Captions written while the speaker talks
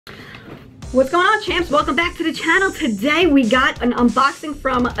What's going on, champs? Welcome back to the channel. Today we got an unboxing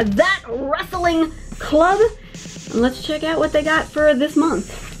from That Wrestling Club. And let's check out what they got for this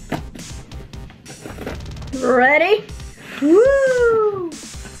month. Ready? Woo!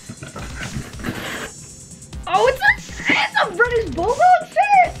 Oh, it's a British Bulldog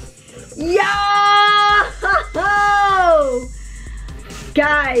shirt! Yo!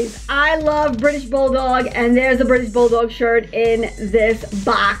 Guys, I love British Bulldog, and there's a British Bulldog shirt in this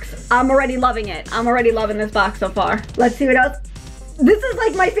box. I'm already loving it. I'm already loving this box so far. Let's see what else. This is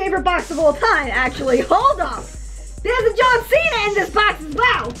like my favorite box of all time, actually. Hold up. There's a John Cena in this box as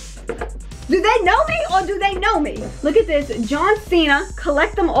well. Do they know me or do they know me? Look at this, John Cena,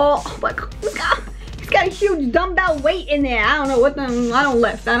 collect them all. Oh my God, he's got a huge dumbbell weight in there. I don't know what I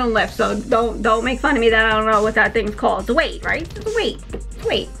don't lift, so don't make fun of me that I don't know what that thing's called. It's a weight, right? It's a weight, it's a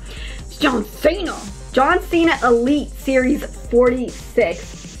weight. It's John Cena. John Cena Elite Series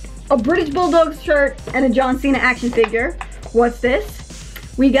 46. A British Bulldog shirt and a John Cena action figure. What's this?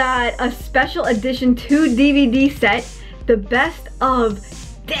 We got a special edition 2 DVD set, The Best of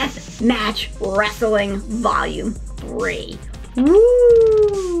Death Match Wrestling Volume 3.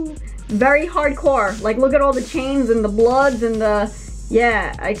 Woo! Very hardcore. Like, look at all the chains and the bloods and the,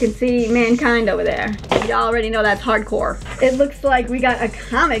 yeah, I can see Mankind over there. You already know that's hardcore. It looks like we got a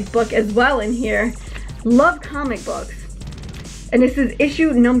comic book as well in here. Love comic books. And this is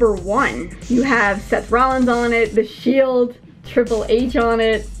issue number 1. You have Seth Rollins on it, The Shield, Triple H on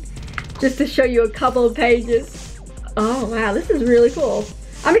it, just to show you a couple of pages. Oh wow, this is really cool.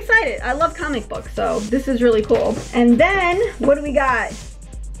 I'm excited. I love comic books, so this is really cool. And then, what do we got? Is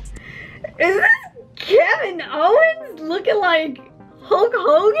this Kevin Owens looking like Hulk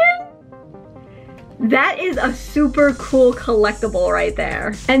Hogan? That is a super cool collectible right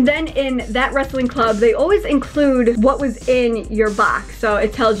there. And then in That Wrestling Club, they always include what was in your box. So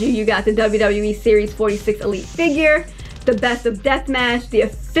it tells you got the WWE Series 46 Elite figure, the Best of Deathmatch, the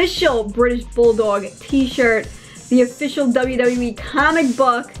official British Bulldog t-shirt, the official WWE comic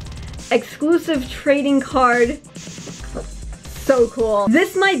book, exclusive trading card. So cool.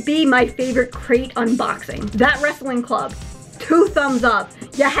 This might be my favorite crate unboxing. That Wrestling Club, 2 thumbs up.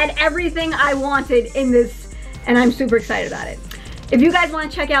 You had everything I wanted in this, and I'm super excited about it. If you guys want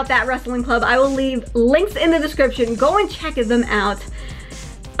to check out That Wrestling Club, I will leave links in the description. Go and check them out.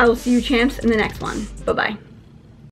 I will see you champs in the next one. Bye-bye.